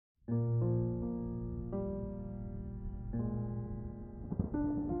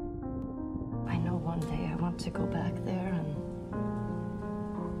want to go back there, and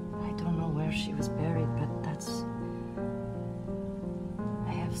I don't know where she was buried, but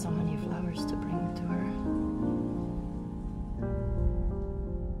I have so many flowers to bring to her.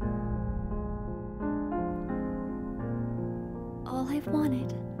 All I've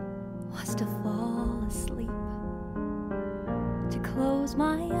wanted was to fall asleep, to close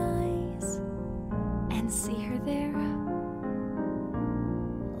my eyes and see her there,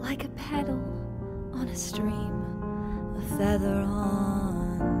 like a petal on a stream, a feather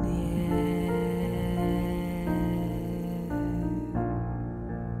on the air.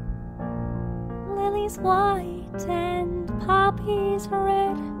 Lilies white and poppies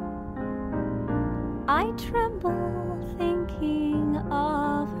red, I tremble thinking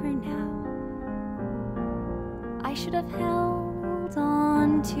of her now. I should have held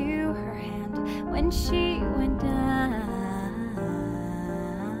on to her hand when she went down.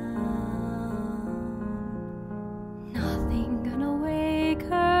 Nothing gonna wake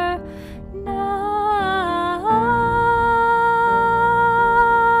her now.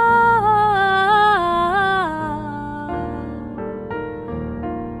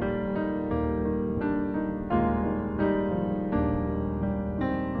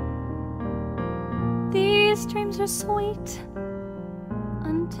 These dreams are sweet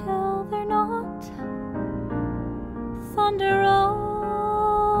until they're not. Thunder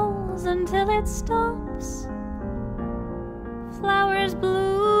rolls until it stops. Flowers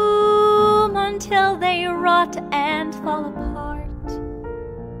bloom until they rot and fall apart.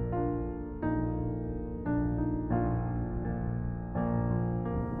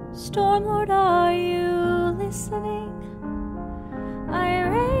 Stormlord, are you listening? I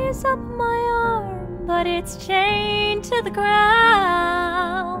raise up my arm, but it's chained to the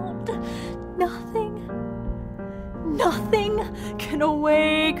ground. Nothing can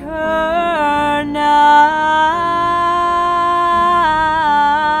awake her now.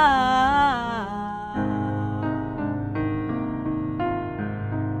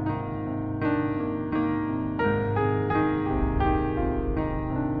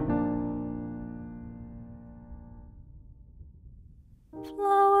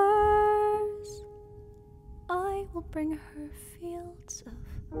 Flowers, I will bring her fields of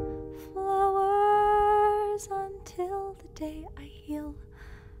flowers until the day I heal,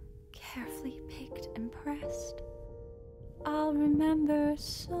 carefully picked and pressed. I'll remember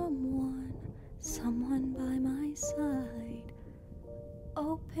someone by my side,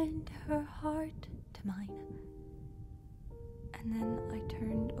 opened her heart to mine, and then I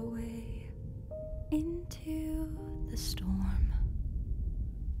turned away into the storm.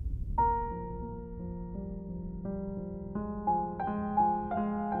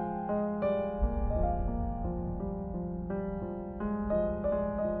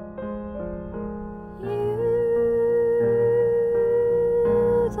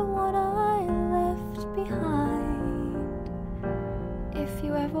 The one I left behind. If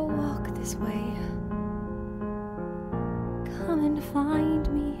you ever walk this way, come and find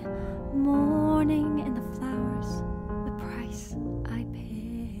me, mourning in the flowers